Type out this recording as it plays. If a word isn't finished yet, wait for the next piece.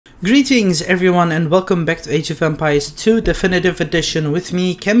Greetings everyone and welcome back to Age of Empires 2 Definitive Edition with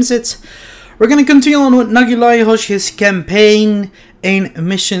me, Kemzit. We're going to continue on with Nagy Lajos, his campaign in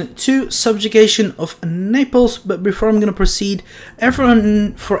mission 2, Subjugation of Naples. But before I'm going to proceed,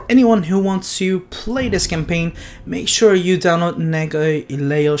 for anyone who wants to play this campaign, make sure you download Nagy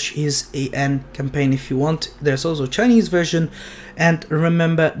Lajos, his AN campaign if you want. There's also a Chinese version. And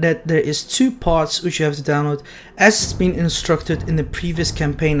remember that there is 2 parts which you have to download, as it's been instructed in the previous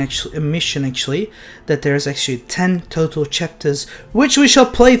campaign, mission, that there's actually 10 total chapters which we shall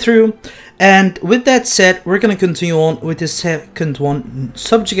play through. And with that said, we're going to continue on with the second one,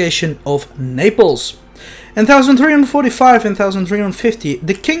 Subjugation of Naples. In 1345 and 1350,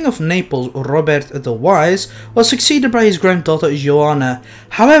 the King of Naples, Robert the Wise, was succeeded by his granddaughter Joanna.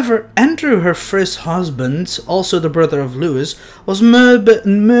 However, Andrew, her first husband, also the brother of Louis, was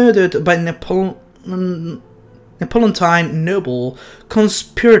murdered by Napolitane noble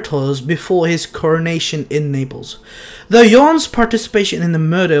conspirators before his coronation in Naples. Though Joan's participation in the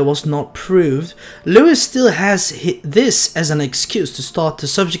murder was not proved, Louis still has this as an excuse to start the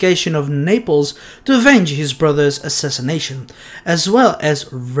subjugation of Naples to avenge his brother's assassination, as well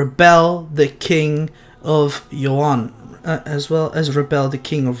as rebel the king of Joanna. As well as rebel to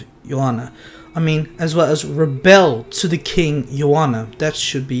the king Joanna. That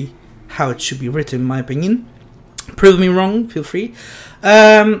should be how it should be written, in my opinion. Prove me wrong, feel free.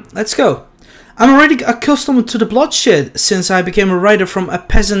 Let's go. I'm already accustomed to the bloodshed since I became a writer from a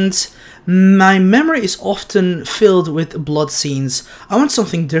peasant. My memory is often filled with blood scenes. I want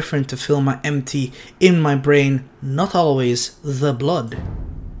something different to fill my empty in my brain, not always the blood.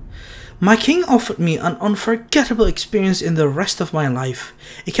 My king offered me an unforgettable experience in the rest of my life.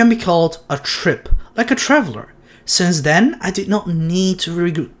 It can be called a trip, like a traveler. Since then, I did not need to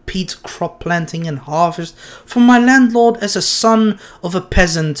repeat crop planting and harvest from my landlord as a son of a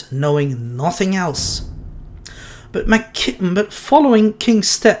peasant, knowing nothing else. But following King's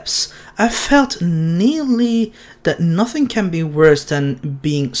steps, I felt nearly that nothing can be worse than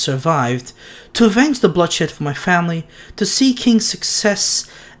being survived. To avenge the bloodshed for my family, to see King's success,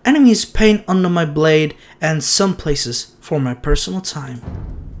 enemies' pain under my blade, and some places for my personal time.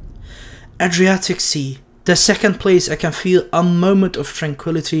 Adriatic Sea. The second place I can feel a moment of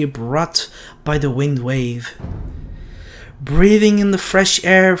tranquility brought by the wind wave. Breathing in the fresh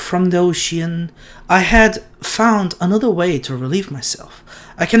air from the ocean, I had found another way to relieve myself.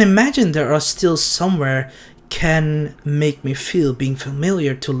 I can imagine there are still somewhere can make me feel being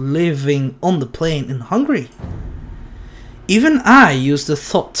familiar to living on the plain in Hungary. Even I use the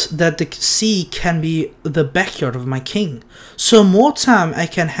thought that the sea can be the backyard of my king, so more time I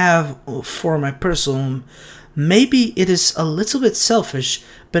can have for my personal. Maybe it is a little bit selfish,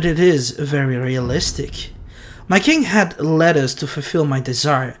 but it is very realistic. My king had letters to fulfill my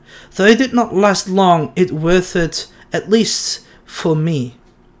desire, though it did not last long. It worth it, at least for me.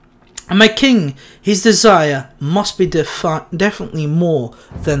 And my king, his desire must be definitely more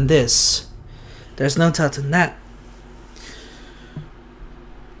than this. There's no doubt in that.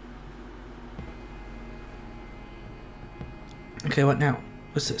 Okay, what now?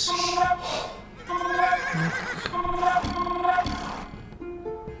 What's this?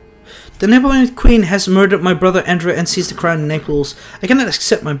 The Napoleonic Queen has murdered my brother Andrew and seized the crown in Naples. I cannot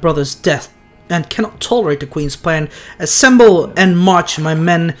accept my brother's death and cannot tolerate the Queen's plan. Assemble and march, my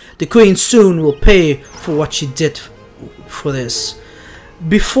men. The Queen soon will pay for what she did for this.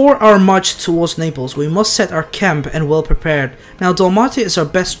 Before our march towards Naples, we must set our camp and well prepared. Now Dalmatia is our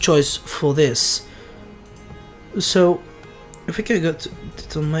best choice for this. So if we can go to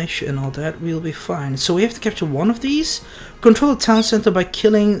Dalmatia and all that, we'll be fine. So we have to capture one of these. Control the town center by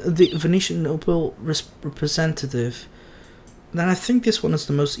killing the Venetian noble representative. Then I think this one is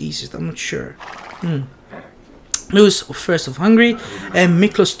the most easiest. I'm not sure. Louis first of Hungary and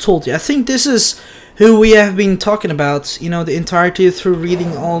Miklos Toldi. I think this is who we have been talking about, you know, the entirety through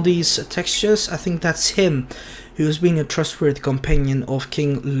reading all these textures. I think that's him, who's been a trustworthy companion of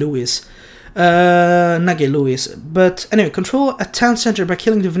King Louis. Nagy Louis. But anyway, control a town center by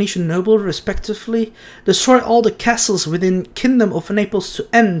killing the Venetian noble respectively. Destroy all the castles within Kingdom of Naples to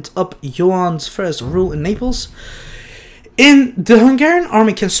end up Johan's first rule in Naples. The Hungarian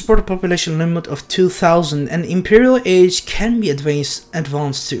army can support a population limit of 2,000 and imperial age can be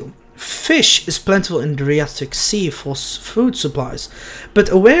advanced to. Fish is plentiful in the Adriatic Sea for food supplies,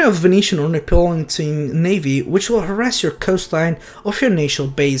 but aware of Venetian or Napoleonic navy which will harass your coastline of your naval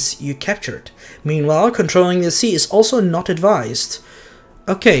base you captured. Meanwhile, controlling the sea is also not advised.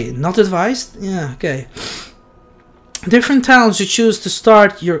 Okay, not advised? Yeah, okay. Different towns you choose to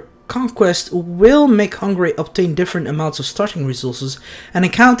start your conquest will make Hungary obtain different amounts of starting resources, and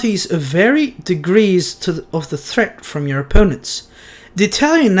encounters vary degrees of the threat from your opponents. The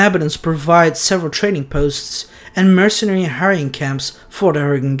Italian inhabitants provide several trading posts and mercenary hiring camps for the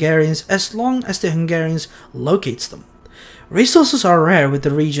Hungarians as long as the Hungarians locates them. Resources are rare with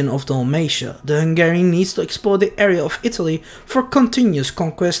the region of Dalmatia. The Hungarian needs to explore the area of Italy for continuous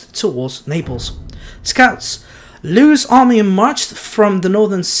conquest towards Naples. Scouts. Louis' army marched from the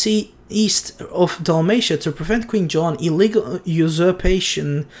northern sea east of Dalmatia to prevent Queen John's illegal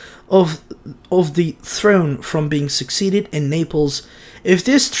usurpation of the throne from being succeeded in Naples. If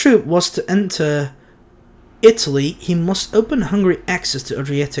this troop was to enter Italy, he must open Hungary access to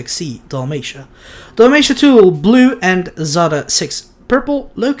Adriatic Sea, Dalmatia. Dalmatia 2, blue, and Zada 6,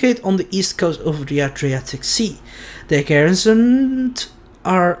 purple, locate on the east coast of the Adriatic Sea. Their garrisons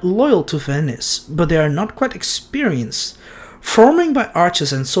are loyal to Venice, but they are not quite experienced. Forming by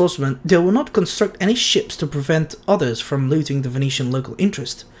archers and swordsmen, they will not construct any ships to prevent others from looting the Venetian local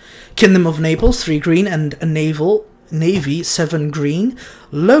interest. Kingdom of Naples 3 green and a Navy 7 green,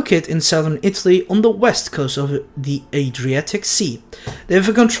 locate in southern Italy on the west coast of the Adriatic Sea. They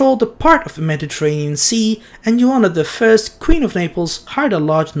have controlled the part of the Mediterranean Sea, and Joanna I, Queen of Naples, hired a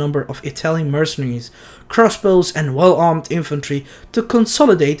large number of Italian mercenaries, crossbows and well-armed infantry to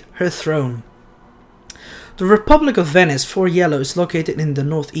consolidate her throne. The Republic of Venice 4 yellow is located in the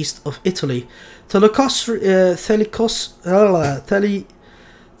northeast of Italy.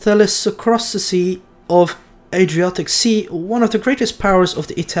 Thalassocracy of Adriatic Sea, one of the greatest powers of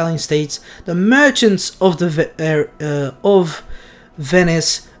the Italian states, the merchants of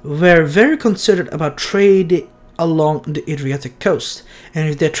Venice were very considerate about trade along the Adriatic coast, and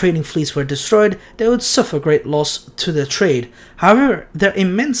if their trading fleets were destroyed, they would suffer great loss to their trade. However, their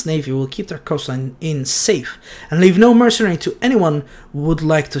immense navy will keep their coastline safe and leave no mercenary to anyone who would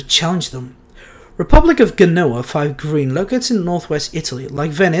like to challenge them. Republic of Genoa 5 green locates in northwest Italy.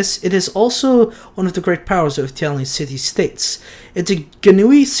 Like Venice, it is also one of the great powers of Italian city-states. The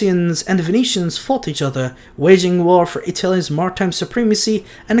Genoesians and the Venetians fought each other, waging war for Italia's maritime supremacy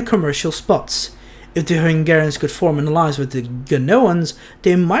and the commercial spots. If the Hungarians could form an alliance with the Genoans,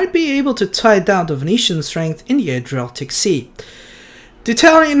 they might be able to tie down the Venetian strength in the Adriatic Sea. The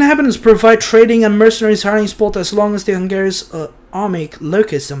Italian inhabitants provide trading and mercenaries hiring spot as long as the Hungarian army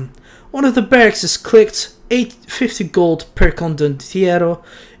locates them. One of the barracks is clicked, 850 gold per condottiero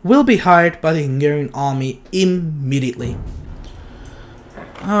will be hired by the Hungarian army immediately.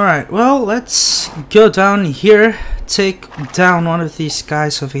 Alright, well, let's go down here, take down one of these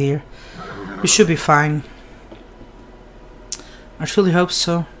guys over here. We should be fine. I truly hope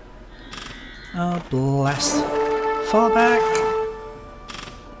so. Oh, blast. Fall back.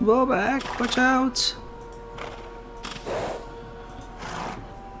 Fall back, watch out.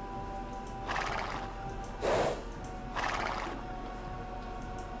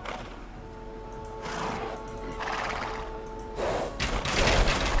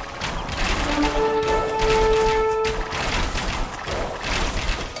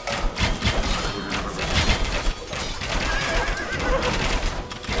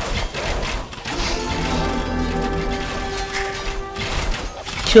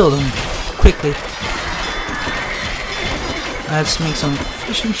 Kill them quickly. Let's make some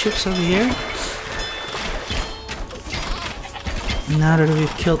fishing ships over here. Now that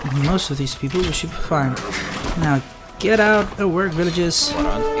we've killed most of these people, we should be fine. Now get out and work, villages.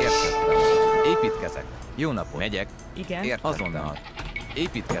 Építkezek. Jó napot. Megyek. Igen. Értettem. Azonnal.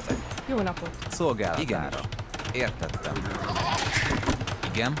 Építkezek. Jó napot. Szolgálatára. Értettem.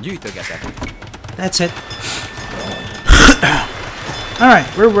 Igen. Gyűjtögetek. That's it.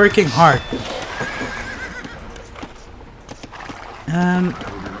 Alright, we're working hard.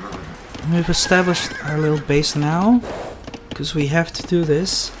 We've established our little base now, because we have to do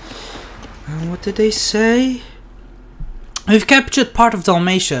this. What did they say? We've captured part of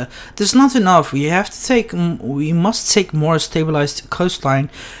Dalmatia. There's not enough. We must take more stabilized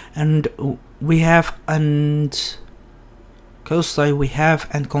coastline, and we have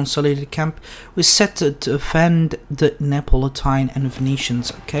consolidated camp. We set to defend the Neapolitan and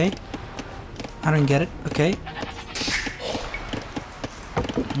Venetians. Okay, I don't get it. Okay.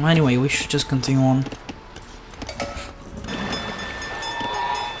 Well, anyway, we should just continue on.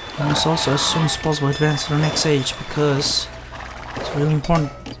 We must also, as soon as possible, advance to the next age, because it's really important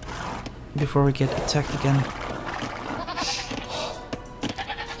before we get attacked again.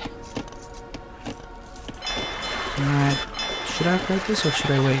 Alright. Should I upgrade this or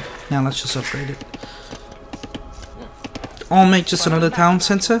should I wait? Now let's just upgrade it. I'll make just another town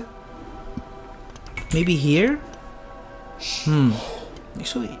center. Maybe here?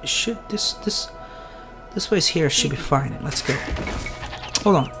 Actually, should this place here should be fine. Let's go.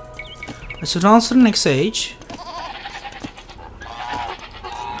 Hold on. Let's advance to the next stage.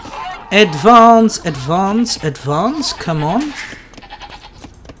 Advance, advance, advance. Come on.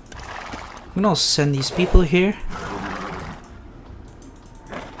 We can also send these people here.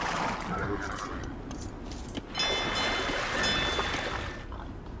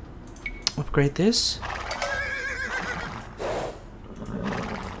 Upgrade this.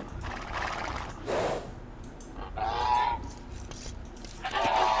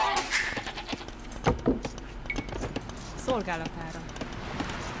 Szolgálatára.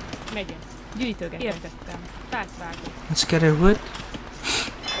 Megyek. Gyűjtögetek. Értettem. Fát vágok. Let's get a wood.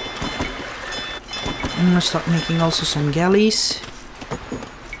 I'm gonna start making also some galleys.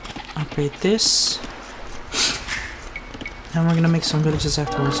 Upgrade this. And we're gonna make some villages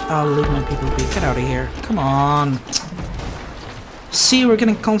afterwards. I'll leave my people be. Get out of here. Come on. See, we're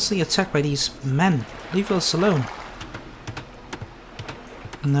getting constantly attacked by these men. Leave us alone.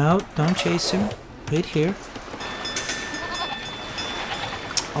 No, don't chase him. Wait here.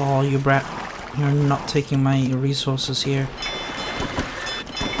 Oh, you brat. You're not taking my resources here.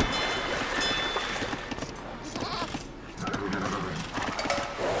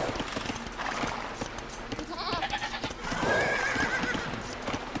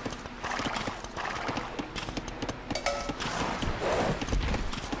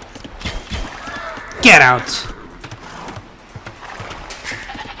 Get out!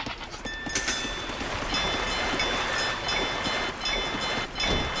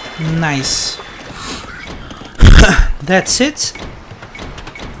 Nice. That's it.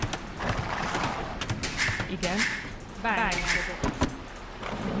 Igen. Bányászok.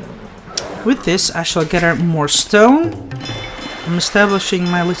 With this, I shall gather more stone. I'm establishing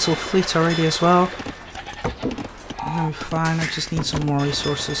my little fleet already as well. I'm gonna be fine. I just need some more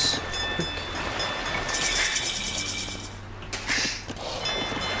resources. Quick.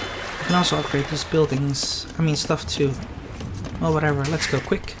 I can also upgrade these buildings. I mean, stuff too. Well, whatever. Let's go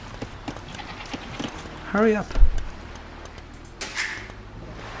quick. Hurry up.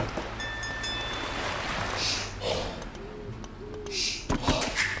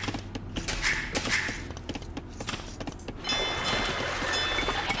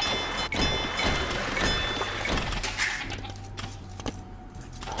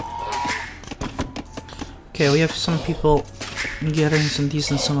 Okay, we have some people getting some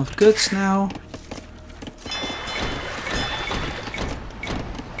decent sum of goods now.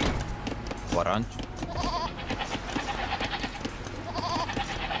 Parancs.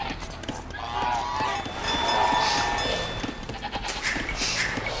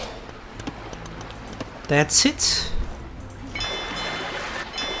 That's it.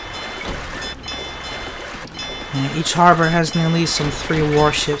 Each harbor has nearly some 3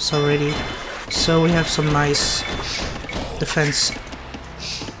 warships already, so we have some nice defense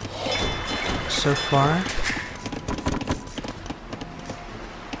so far.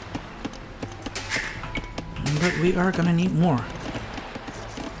 But we are gonna need more.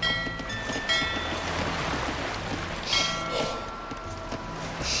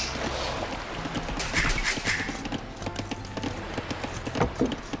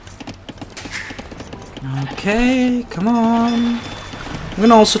 Okay, come on. I'm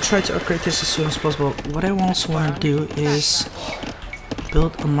gonna also try to upgrade this as soon as possible. What I also want to do is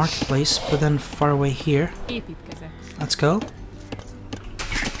build a marketplace, but then far away here. Let's go.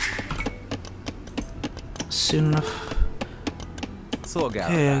 Soon enough.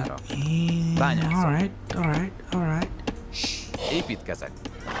 Okay. Alright, alright, alright. Építkezek.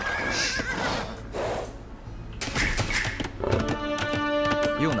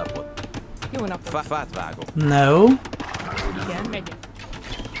 Jó napot. Jó napot. Fát vágok. No. Igen, megyek.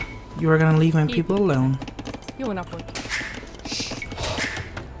 You are gonna leave my people alone. Jó napot.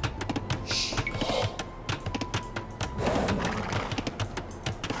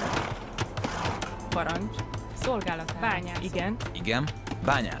 Parancs. Szolgálat. Bányász. Igen. Igen.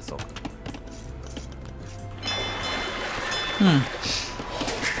 Bányászok.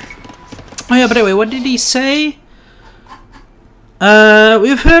 Oh yeah, but anyway, what did he say?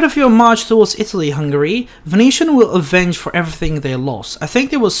 We've heard of your march towards Italy, Hungary. Venetian will avenge for everything they lost. I think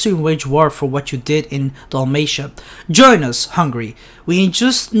they will soon wage war for what you did in Dalmatia. Join us, Hungary. We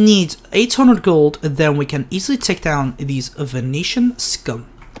just need 800 gold, then we can easily take down these Venetian scum.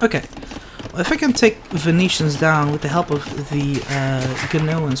 Okay. Well, if I can take Venetians down with the help of the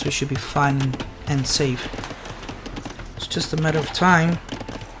Genoans, we should be fine and safe. It's just a matter of time.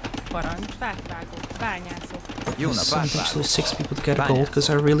 Actually 6 people to get a gold because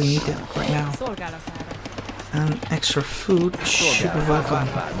I really need it right now. And extra food should be Szolgálat. welcome.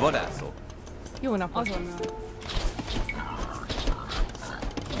 Fát vág. Vadászok. Jó napot. Azonnal.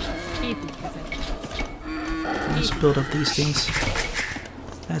 Építkezet. Let's build up these things.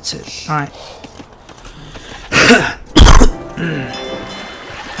 That's it. Alright.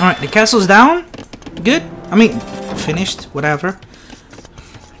 Alright, the castle's down. Good. I mean, finished. Whatever.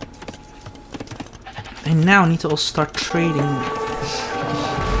 And now I need to also start trading.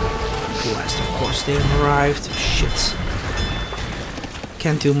 Blast, of course, they have arrived. Shit.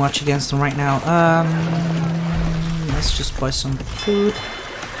 Can't do much against them right now. Let's just buy some food.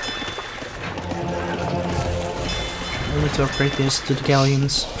 I need to upgrade this to the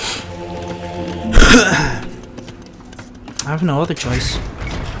galleons. I have no other choice.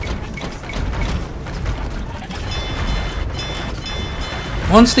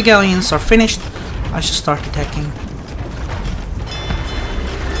 Once the galleons are finished, I should start attacking.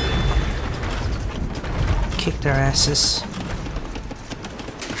 Kick their asses.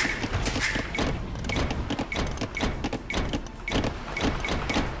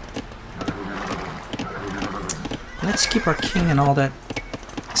 Let's keep our king and all that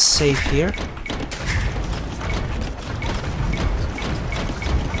safe here.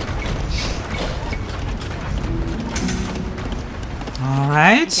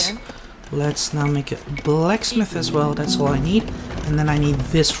 Alright. Let's now make a blacksmith as well. That's all I need. And then I need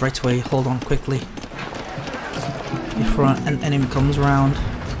this right away. Hold on quickly. Before an enemy comes around.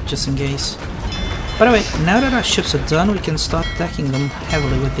 Just in case. By the way, now that our ships are done, we can start attacking them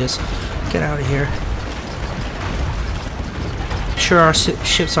heavily with this. Get out of here. Sure, our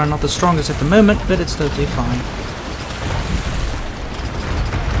ships are not the strongest at the moment, but it's totally fine.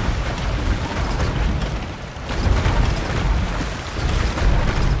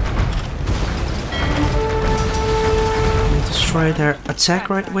 Destroy their attack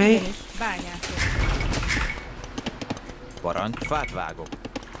right away. Parancs. Fát vágok.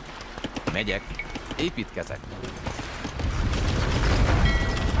 Megyek. Építkezek.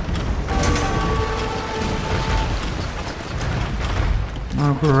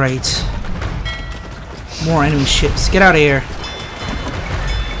 Oh, great. More enemy ships. Get out of here.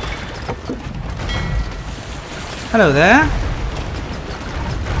 Hello there.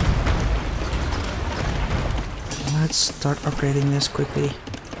 Let's start upgrading this quickly.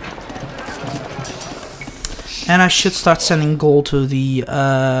 And I should start sending gold to the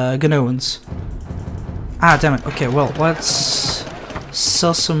Ganoans. Ah, damn it. Okay, well, let's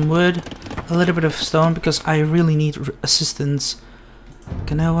sell some wood. A little bit of stone, because I really need assistance.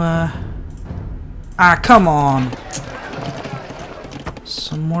 Ganoa. Ah, come on.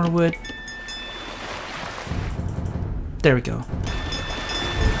 Some more wood. There we go.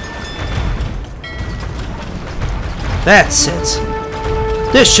 That's it.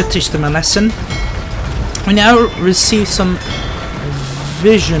 This should teach them a lesson. We now receive some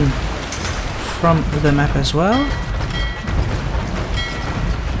vision from the map as well.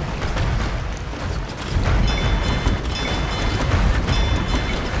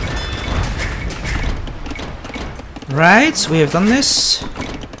 Right, we have done this.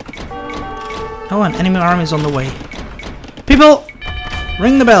 Oh, an enemy army is on the way. People,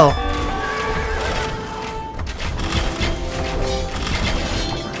 ring the bell.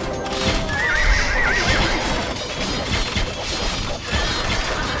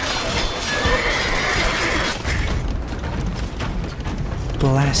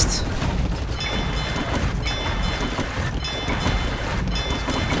 Blast.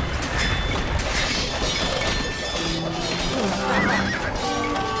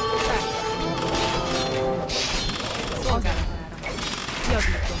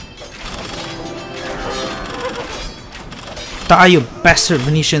 Die, you bastard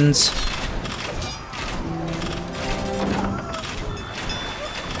Venetians.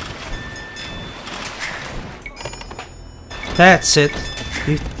 That's it.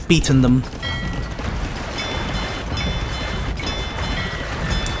 We've beaten them.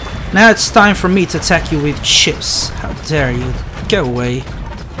 Now it's time for me to attack you with ships. How dare you? Go away.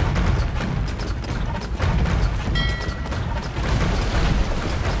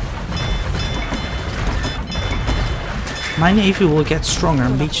 My navy will get stronger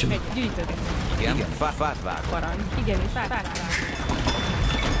and beat you. Igen. Fát vágok. Parancs. Igenis, fát vágok.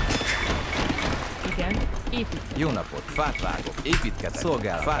 Igen. Épít. Jó napot. Fát vágok. Építkezek.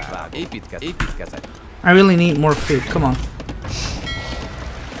 Szolgálat. Fát vágok. Építkezek. I really need more food. Come on.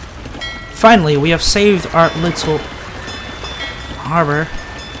 Finally, we have saved our little harbor.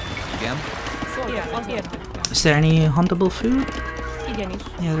 Igen. Is there any huntable food? Igenis.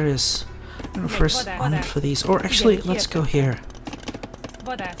 Yeah, there is. I'm gonna first hunt for these. Or actually, let's go here.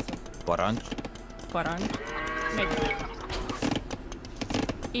 Vadászok. Parancs. Parancs. Megy.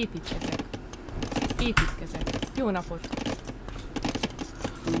 Építkezek. Építkezek. Jó napot.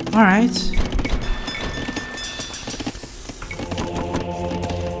 Alright.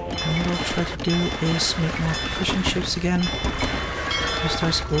 What I'll try to do is make more fishing ships again. Because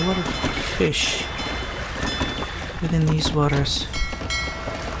there's a lot of fish within these waters.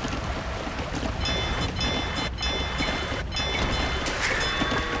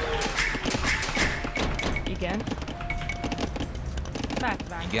 Igen. Fát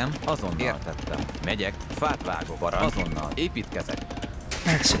vág. Igen, azonnal. Értettem. Megyek, fát vágok. Parancs. Azonnal. Építkezek.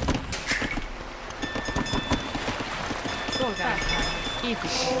 That's it. Szolgálat.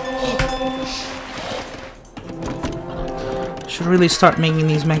 Építkezek. Should really start making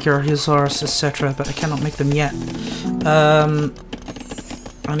these Magyar Hussars, etc., but I cannot make them yet.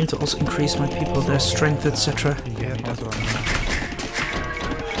 I need to also increase my people, their strength, etc.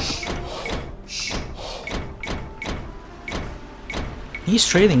 He's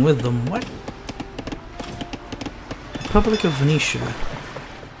trading with them, what? Republic of Venetia.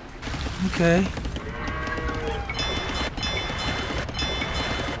 Okay.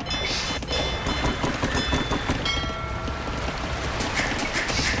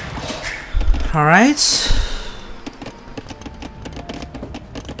 Alright.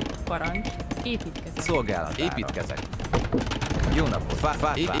 Parancs. Építkezek. Szolgálatára. Építkezek. Jó napot.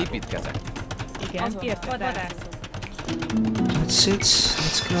 Fát építkezek. Igen. Ért. Vadászok. That's it.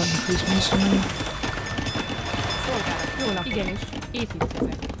 Let's go increase masonry. Szolgálat. Jó nap. Igenis.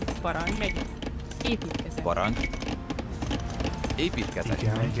 Építkezek. Parancs. Megy. Építkezek. Parancs. Építkezek.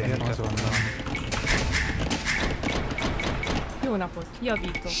 Igen, azonnal. Jó napot.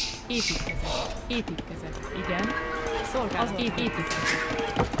 Javítok. Építkezek. Építkezek. Igen. Szolgálat. Építkezek.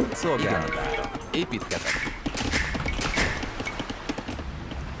 Szolgálatára. Építkezek.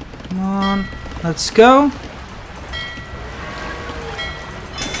 Come on. Let's go.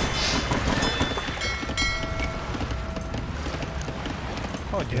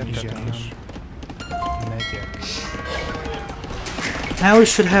 Hogy igenis. Megyek. Now we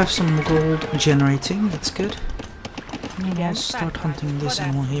should have some gold generating. That's good. And Igen, I'll start fát hunting this vág.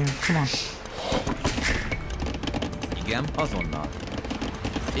 animal here. Come on. Igen, azonnal.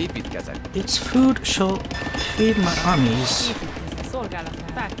 Építkezek. Its food shall feed my armies. Építkezek.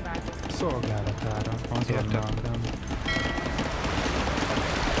 Szolgálatára. Fát vágok. Szolgálatára. Azonnal.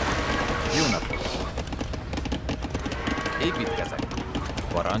 Jó napot. Építkezek.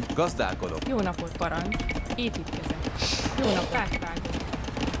 Parancs. Gazdálkodok. Jó napot. Parancs. Építkezek. Jó napot. Fát vágok.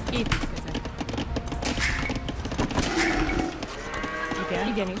 Építkezek. Igen.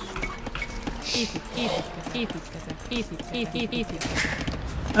 Igenis. Építkezek.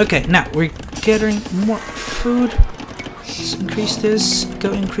 Okay, now we're gathering more food. Let's increase this.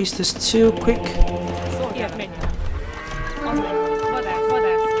 Go increase this too, quick. Szolgálat. Megy.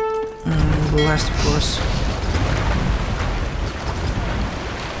 Vadász. The last, of course.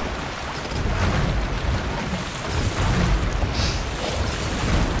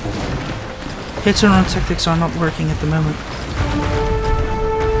 Hit and run tactics are not working at the moment.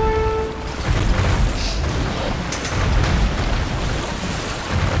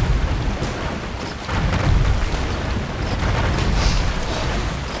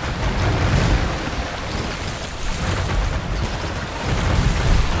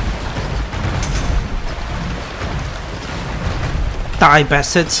 Die,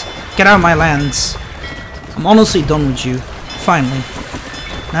 bastards! Get out of my lands! I'm honestly done with you. Finally.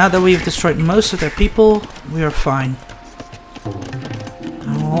 Now that we've destroyed most of their people, we are fine.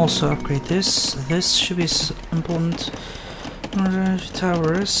 I'll also upgrade this. This should be important.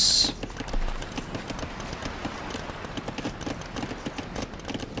 Towers.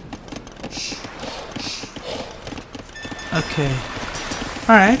 Okay.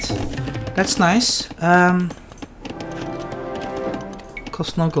 Alright. That's nice.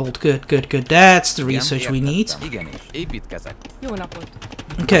 Cost no gold. Good, good, good. That's the research we need. Igenis. Építkezek. Jó napot.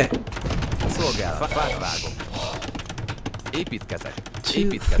 Okay. Szolgálat. Fát vágok. Építkezek. 2,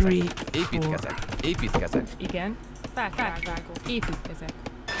 Építkezek. 3, 4. Építkezek. Építkezek. Igen. Fát vágok. Építkezek.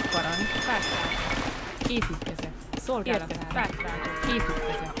 Parancs. Fát vágok. Építkezek. Szolgálatára. Fát vágok.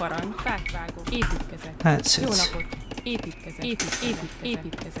 Építkezek. Parancs. Fát vágok. Építkezek. That's Jó it. napot. Építkezek.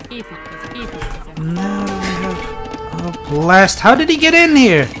 Építkezek. Now we have a blast. How did he get in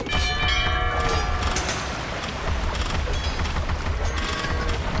here?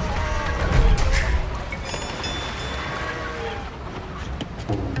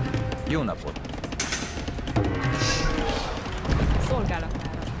 Jó napot. Szolgálatára.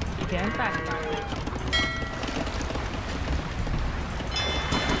 Igen. Fát vágok.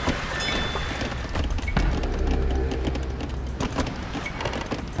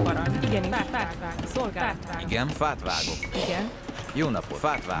 Igen, fát vágok. Szolgálatára. Igen, fát vágok. Igen. Jó napot.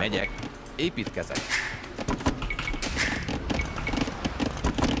 Fát vágok. Megyek. Építkezek.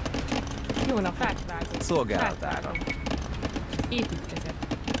 Jó nap, fát vágok. Szolgálatára. Építkezek.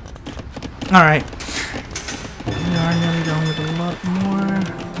 Alright. We are nearly done with a lot more.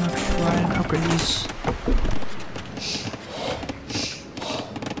 Let's try and upgrade these.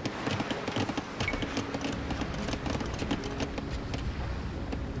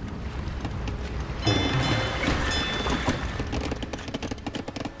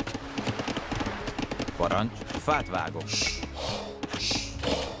 Parancs. Fát vágok.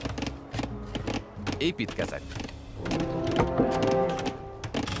 Építkezek.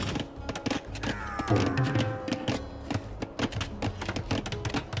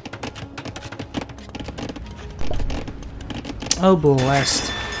 Oh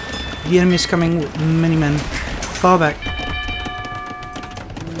blast. The enemy is coming with many men. Fall back.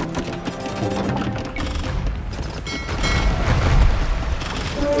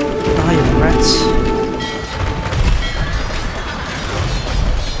 Die, you rats.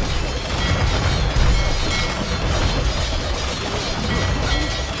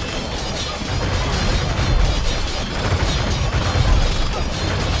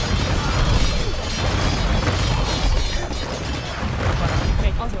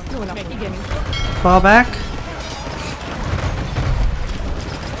 Jó nap, igen. Fall back.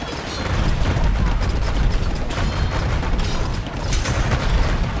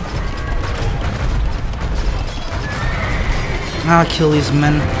 I'll kill these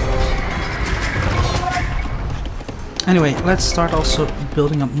men. Anyway, let's start also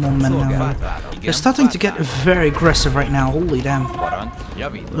building up more men now. They're starting to get very aggressive right now. Holy damn. Parancs.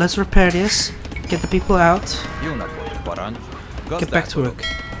 Javítok. Let's repair this. Get the people out. Jó napot. Parancs. Get back to work.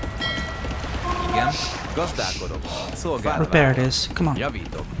 Igen. Gazdálkodok. Szolgálatára. Repair this. Come on.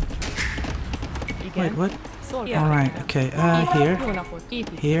 Javítok. Wait, what? Szolgálatára. Alright, okay. Here. Jó napot,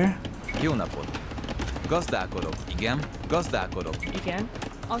 épít. Here. Jó napot. Gazdálkodok. Igen. Gazdálkodok. Igen.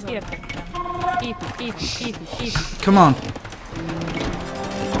 Az értettem. Épít. Come on.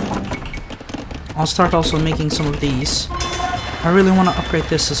 I'll start also making some of these. I really want to upgrade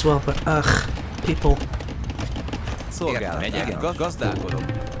this as well, but people. Szolgálat. Megyek. Gazdálkodok.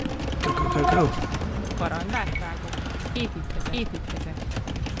 Go. Parancs. Fát vágok. Építkezek.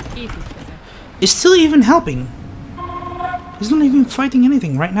 Is still even helping? He's not even fighting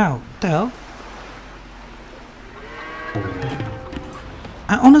anything right now. What the hell?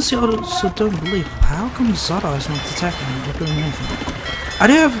 I honestly also don't believe how come Zara is not attacking or doing anything. I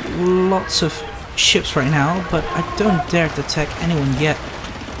do have lots of ships right now, but I don't dare to attack anyone yet.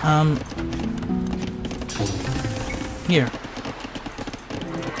 Here.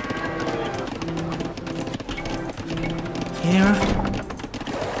 Here.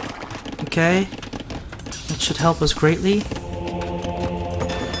 Okay. That should help us greatly.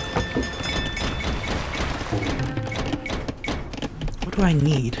 What do I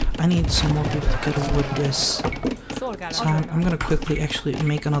need? I need some more people to get over this. So I'm gonna quickly actually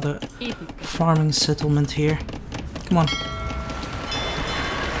make another farming settlement here. Come on.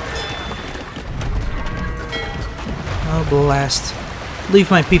 Oh blast.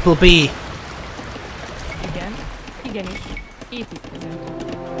 Leave my people be.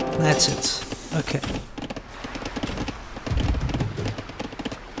 That's it. Okay.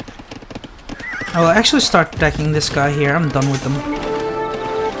 I will actually start attacking this guy here. I'm done with them.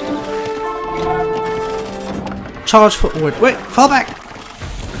 Charge forward. Wait, fall back.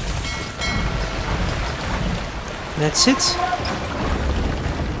 That's it.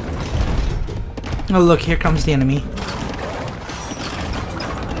 Oh look, here comes the enemy.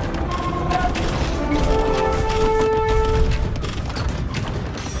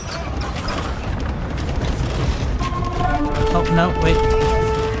 Oh no, wait.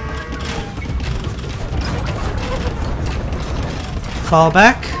 Fall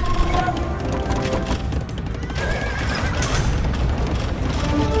back.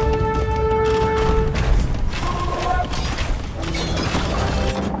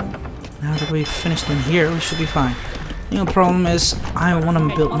 Now that we've finished them here, we should be fine. The only problem is I want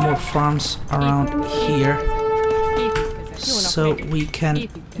to build more farms around here so we can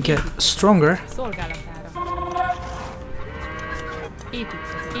get stronger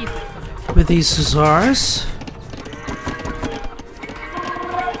with these Czars.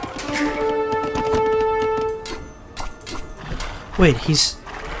 Wait, he's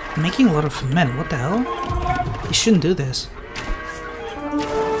making a lot of men. What the hell? He shouldn't do this.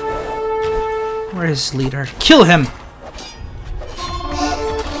 Where is his leader? Kill him!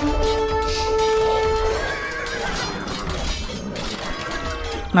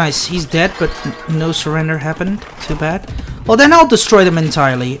 Nice, he's dead, but no surrender happened. Too bad. Well, then I'll destroy them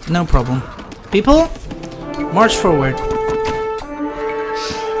entirely. No problem. People, march forward.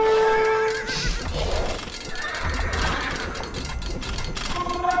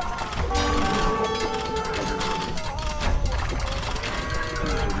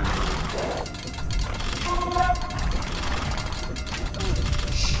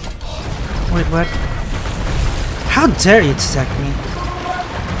 Wait, what? How dare you attack me?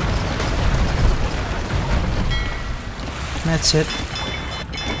 That's it.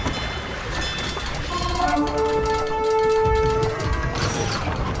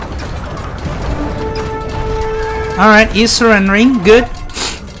 Alright, he's surrendering. Good.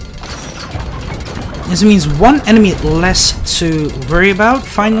 This means one enemy less to worry about,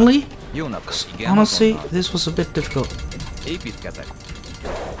 finally. Honestly, this was a bit difficult.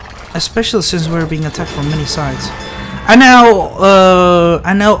 Especially since we're being attacked from many sides. I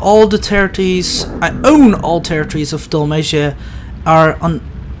now all the territories. I own all territories of Dalmatia are on.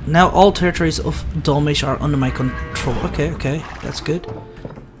 Now all territories of Dalmatia are under my control. Okay, that's good.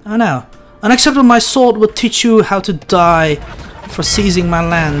 Oh no! Unacceptable! My sword will teach you how to die for seizing my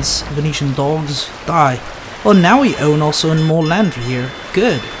lands, Venetian dogs. Die. Oh, now we own also more land here.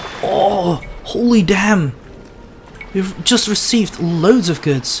 Good. Oh, holy damn! We've just received loads of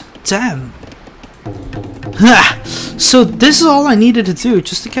goods. Damn. Ha! So this is all I needed to do,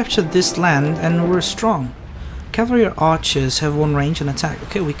 just to capture this land, and we're strong. Cavalry archers have one range and attack.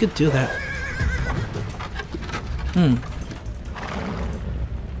 Okay, we could do that.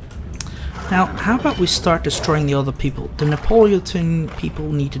 Now, how about we start destroying the other people? The Napoleon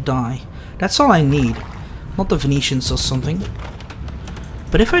people need to die. That's all I need. Not the Venetians or something.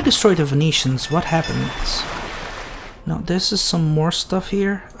 But if I destroy the Venetians, what happens? Now, this is some more stuff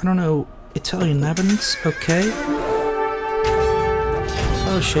here. I don't know. Italian evidence. Okay.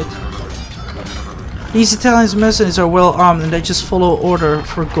 Oh shit. These Italian mercenaries are well armed and they just follow order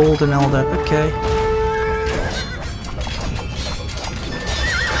for gold and all that. Okay.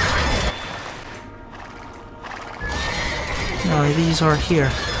 No, these are here.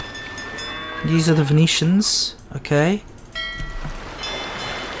 These are the Venetians. Okay.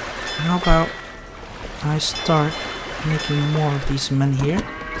 How about I start making more of these men here?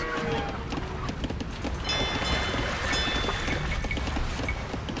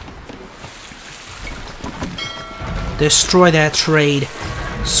 Destroy that trade.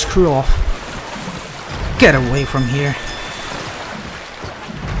 Screw off. Get away from here.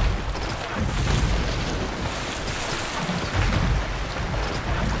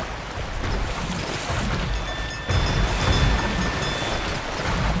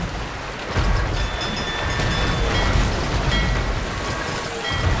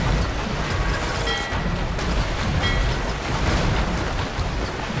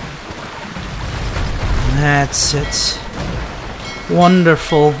 That's it.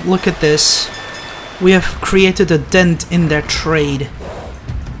 Wonderful. Look at this. We have created a dent in their trade.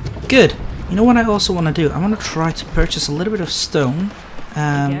 Good. You know what I also want to do? I want to try to purchase a little bit of stone.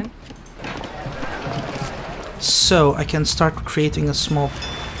 So I can start creating a small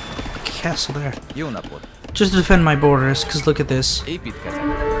castle there. Just to defend my borders, because look at this.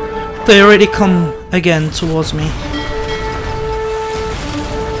 They already come again towards me.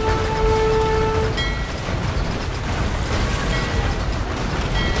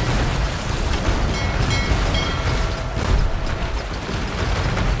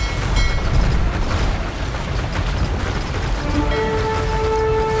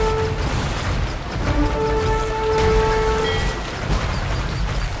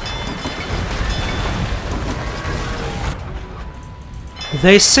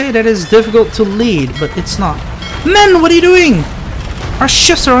 They say that it's difficult to lead, but it's not. Men, what are you doing? Our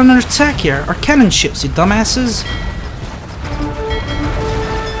ships are under attack here. Our cannon ships, you dumbasses.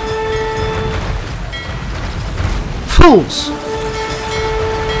 Fools!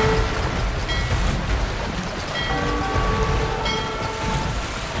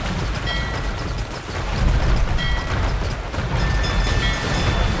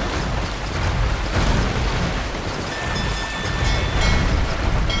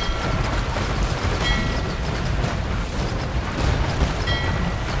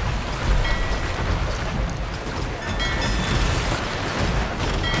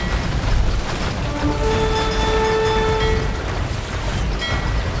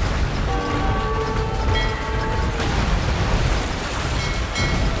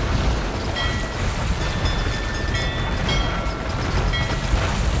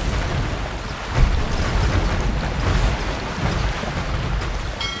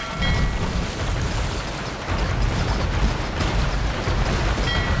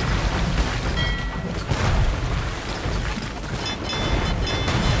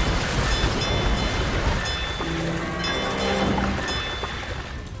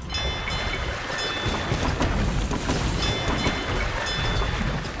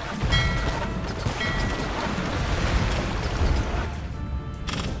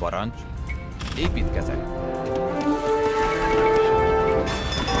 Parancs. Építkezek.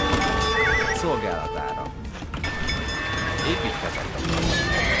 Szolgálatára. Építkezek.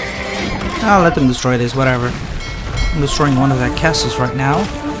 I'll let them destroy this, whatever. I'm destroying one of their castles right now,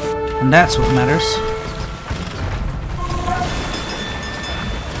 and that's what matters.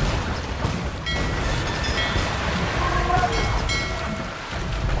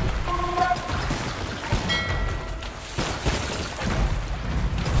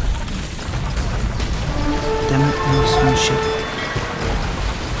 Damn it, I lost one ship.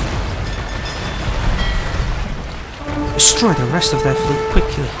 Destroy the rest of their fleet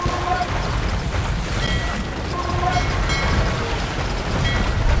quickly.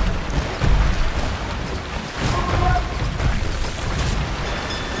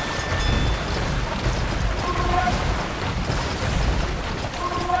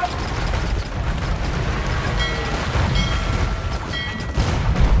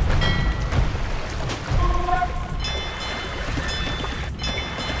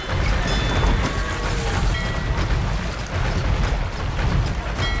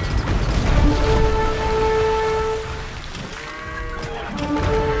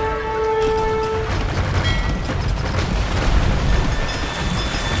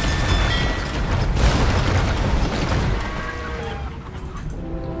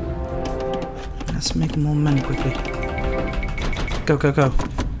 Let's make more money quickly. Go, go, go.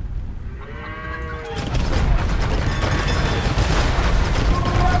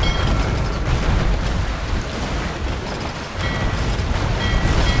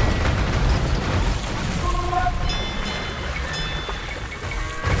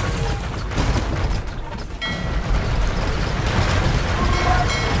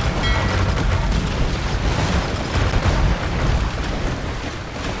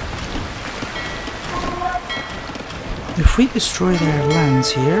 If we destroy their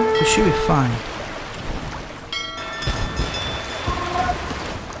lands here, we should be fine.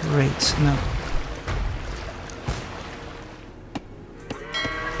 Great, no.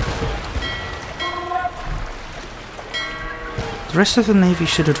 The rest of the navy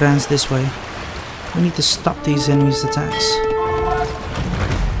should advance this way. We need to stop these enemies' attacks.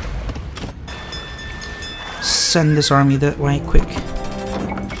 Send this army that way, quick.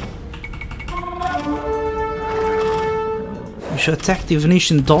 We should attack the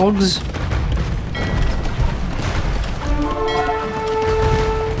Venetian dogs.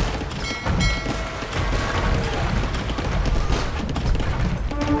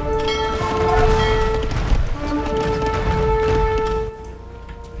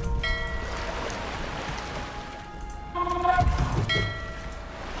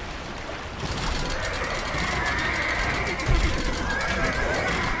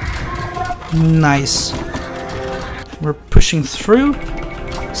 Nice. We're pushing through.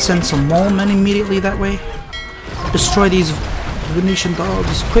 Send some more men immediately that way. Destroy these Venetian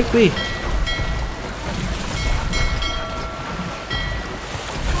dogs quickly.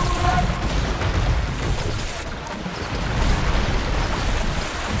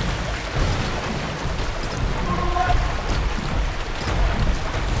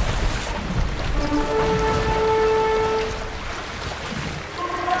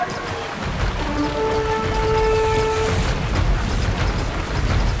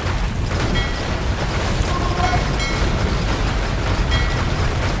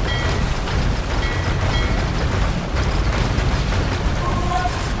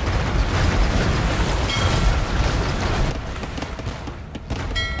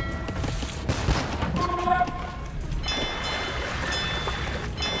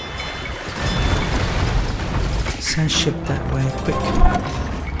 Send ship that way, quick.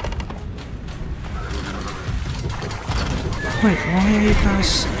 Wait, why are you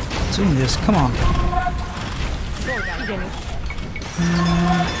guys doing this? Come on.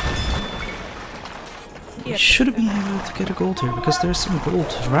 We should have been able to get a gold here, because there's some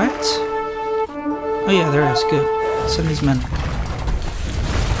gold, right? Oh yeah, there is, good. Send these men.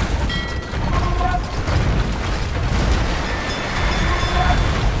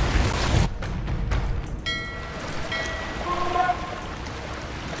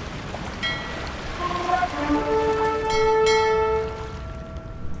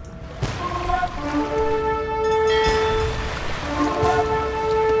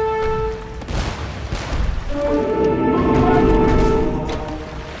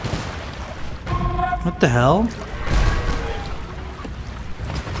 What the hell?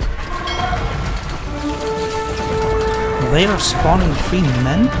 They are spawning free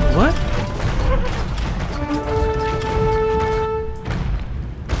men? What?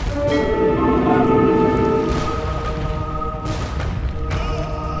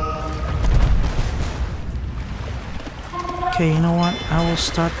 Okay, you know what? I will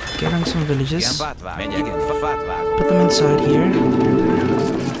start getting some Igen, villages. fát vágok. Megyek, igen, fát vágok. Put them inside here.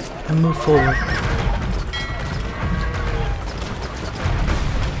 And move forward.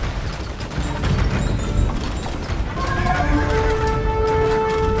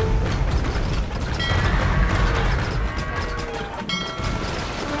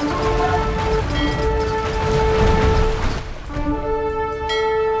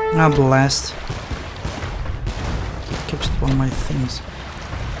 Ah, blast. Captured one of my things.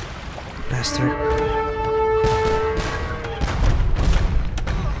 Bastard.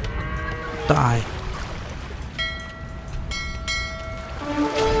 Die.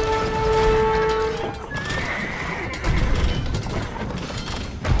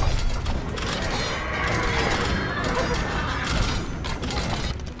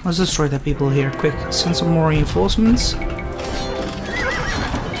 Let's destroy the people here, quick. Send some more reinforcements.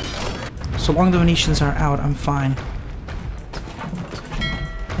 So long the Venetians are out, I'm fine.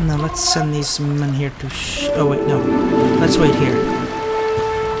 Now let's send these men here to oh wait, no. Let's wait here.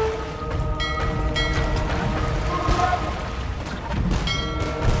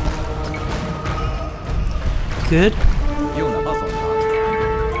 Good. Jó nap, azonnal.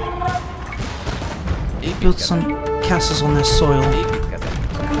 Build some castles on their soil. Építkezek.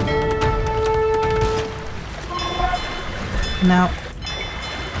 Now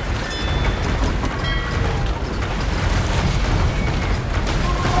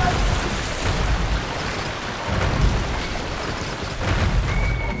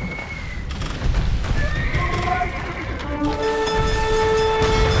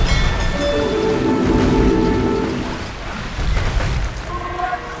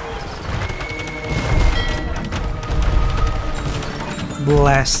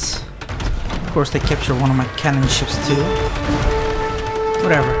blast. Of course they capture one of my cannon ships too.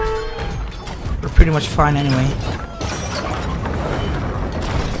 Whatever. We're pretty much fine anyway.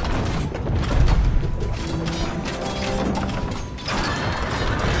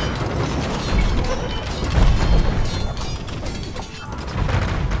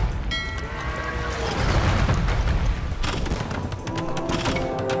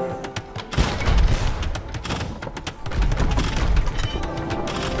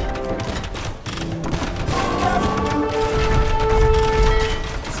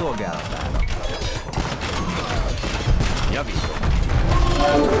 Szolgálatára. Javítom.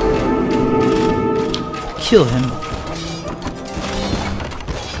 Kill him.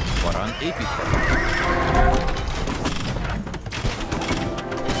 Parancs, építkezek.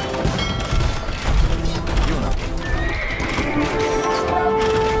 Jó napot.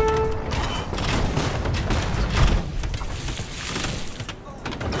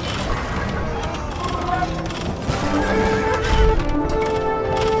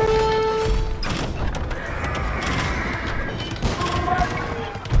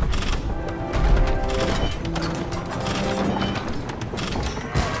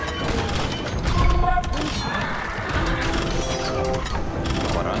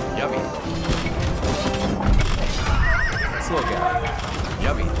 Parancs, javítom. Szolgálatára.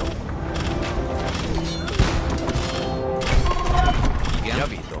 Javítom. Igen,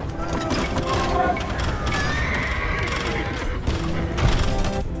 javítom.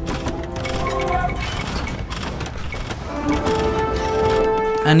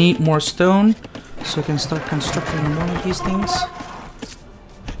 I need more stone so I can start constructing more of these things.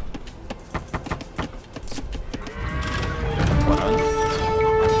 Parancs.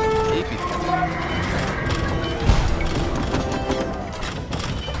 Építkezek.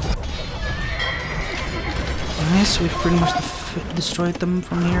 Nice, we've pretty much destroyed them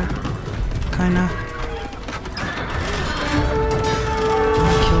from here. Kinda.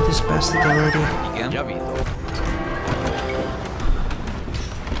 I killed this bastard already. Igen, javítom.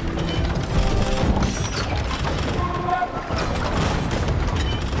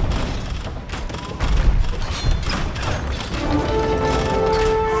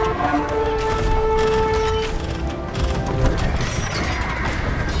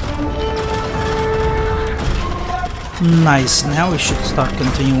 Nice, now we should start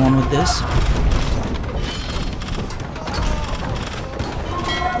continuing on with this.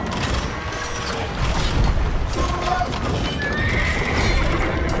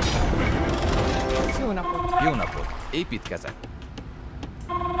 Jó napot. Jó napot. Építkezek.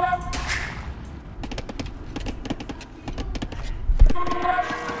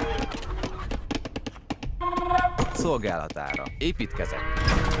 Szolgálatára. Építkezek.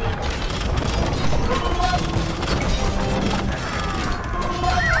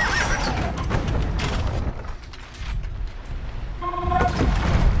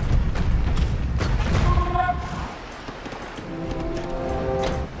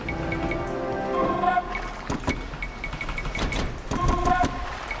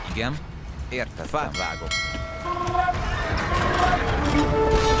 Érted? Fát vágok.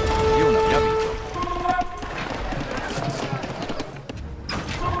 Jónak, javítok.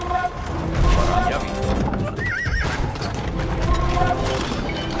 Parancs, javítok.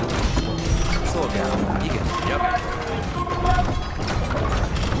 Szolgálom. Igen, javítok.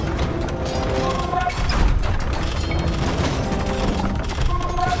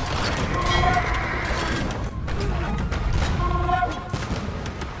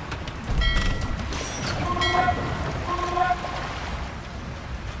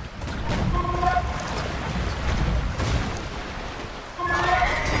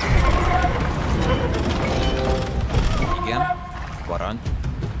 Parancs.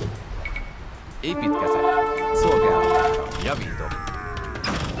 Építkezek. Szolgálatára. Javítok.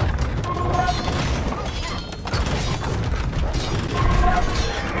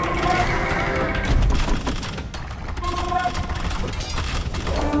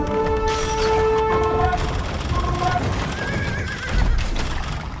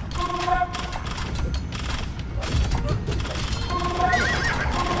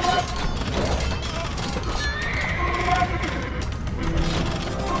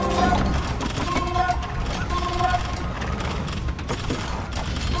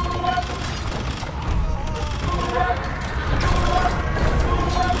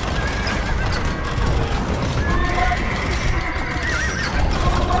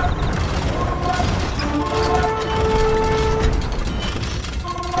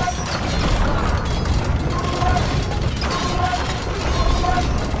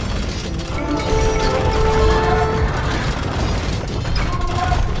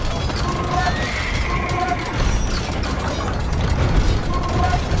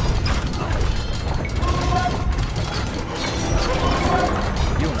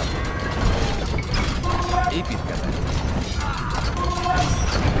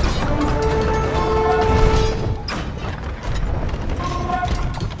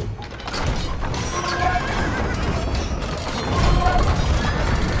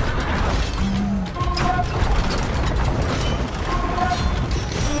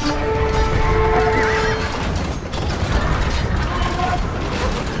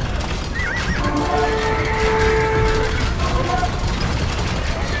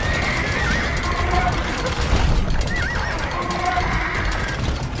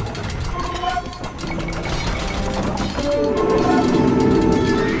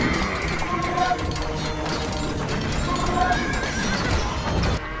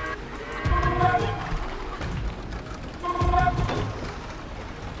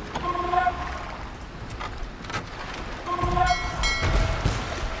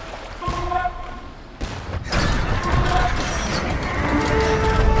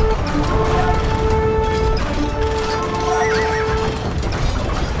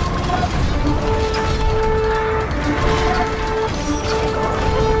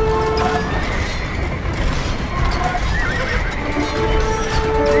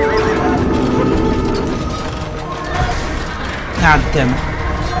 God damn it.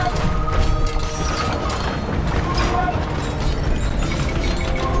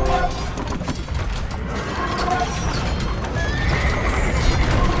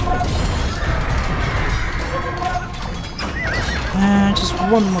 Just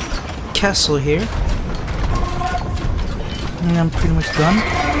one more castle here. And I'm pretty much done.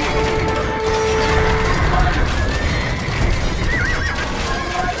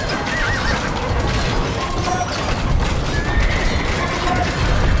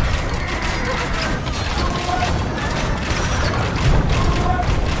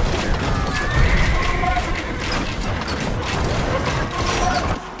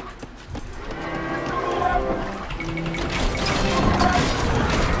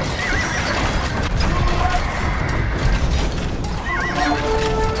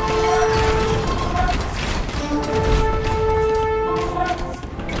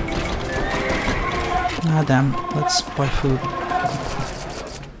 Ah damn, let's buy food.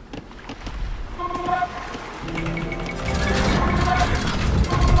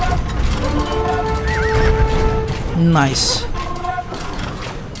 Nice.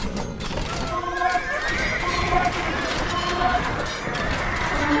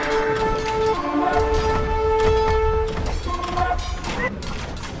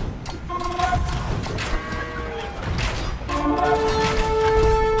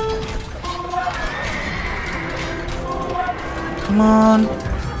 Come on.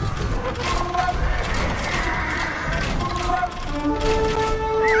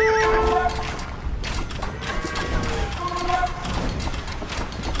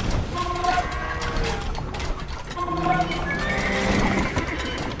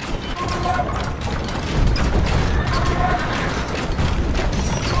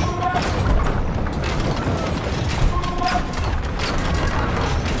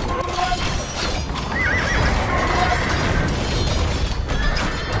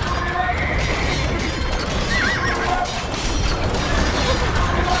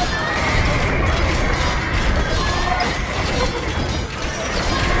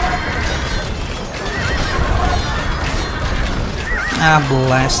 Ah,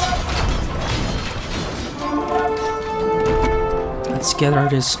 blast. Let's gather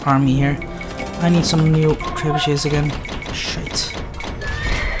this army here. I need some new trebuchets again. Shit.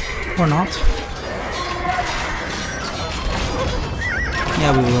 Or not.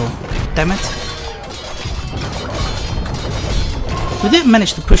 Yeah, we will. Damn it. We did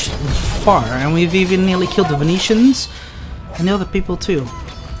manage to push far, and we've even nearly killed the Venetians and the other people too.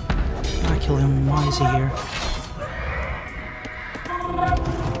 I kill him. Why is he here?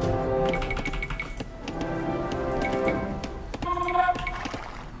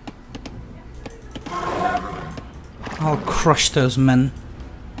 I'll crush those men.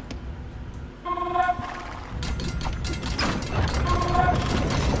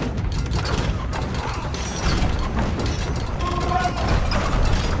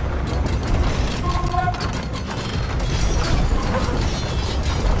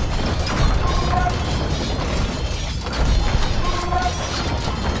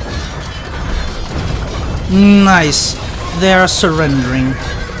 Nice. They are surrendering.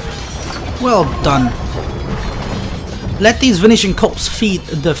 Well done. Let these Venetian cops feed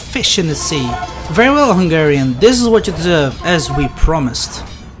the fish in the sea. Very well, Hungarian. This is what you deserve, as we promised.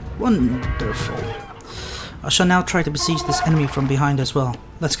 Wonderful. I shall now try to besiege this enemy from behind as well.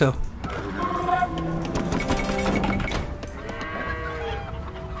 Let's go.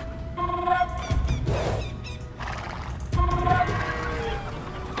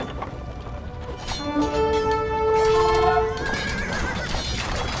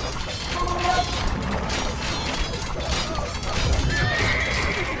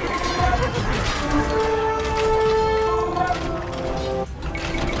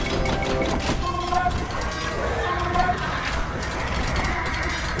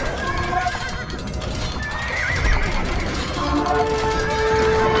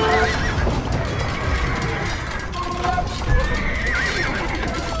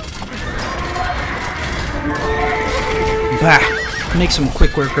 Bah! Make some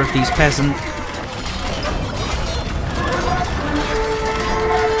quick work of these peasants.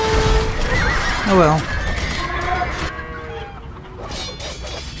 Oh well.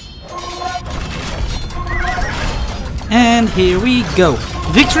 And here we go.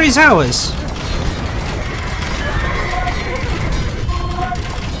 Victory is ours!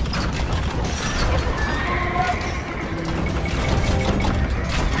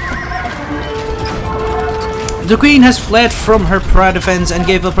 The queen has fled from her proud defense and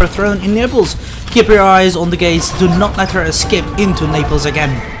gave up her throne in Naples. Keep your eyes on the gates. Do not let her escape into Naples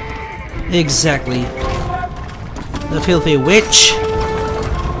again. Exactly. The filthy witch.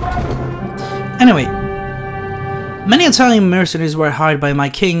 Anyway. Many Italian mercenaries were hired by my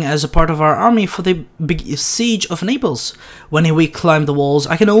king as a part of our army for the big siege of Naples. When we climbed the walls,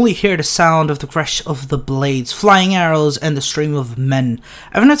 I can only hear the sound of the crash of the blades, flying arrows, and the stream of men.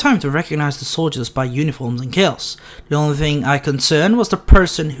 I have no time to recognize the soldiers by uniforms and kills. The only thing I concerned was the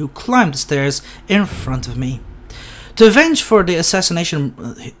person who climbed the stairs in front of me. To avenge for the assassination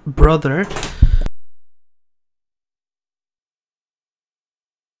brother...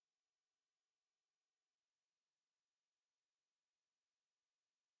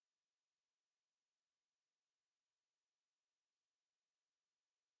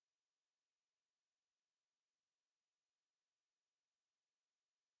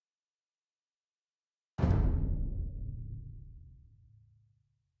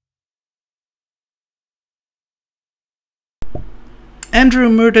 Andrew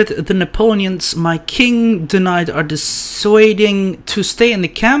murdered the Napoleons. My king denied our dissuading to stay in the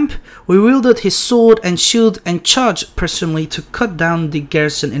camp. We wielded his sword and shield and charged personally to cut down the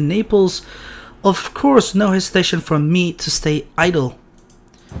garrison in Naples. Of course, no hesitation for me to stay idle.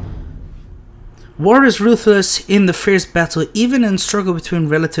 War is ruthless in the fierce battle. Even in struggle between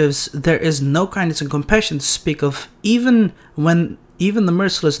relatives, there is no kindness and compassion to speak of. Even the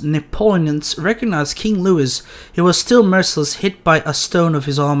merciless Napoleons recognized King Louis, he was still merciless, hit by a stone of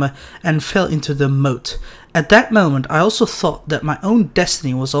his armor and fell into the moat. At that moment I also thought that my own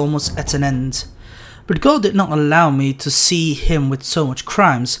destiny was almost at an end. But God did not allow me to see him with so much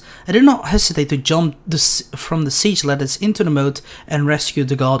crimes. I did not hesitate to jump from the siege ladders into the moat and rescue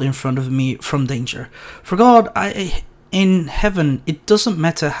the God in front of me from danger. For God, in heaven, it doesn't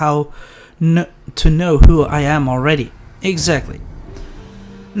matter how to know who I am already. Exactly.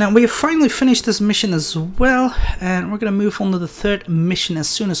 Now we have finally finished this mission as well, and we're going to move on to the third mission as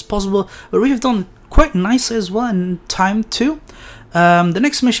soon as possible, but we have done quite nicely as well in time too. The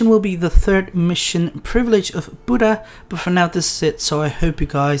next mission will be the third mission, Privilege of Buddha, but for now this is it, so I hope you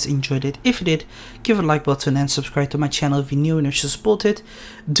guys enjoyed it. If you did, give it a like button and subscribe to my channel if you're new and if you support it.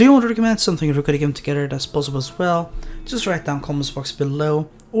 Do you want to recommend something we're going to game together that's possible as well? Just write down comments box below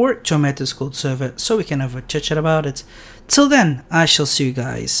or join my Discord server so we can have a chit chat about it. Till then, I shall see you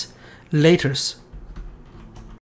guys laters.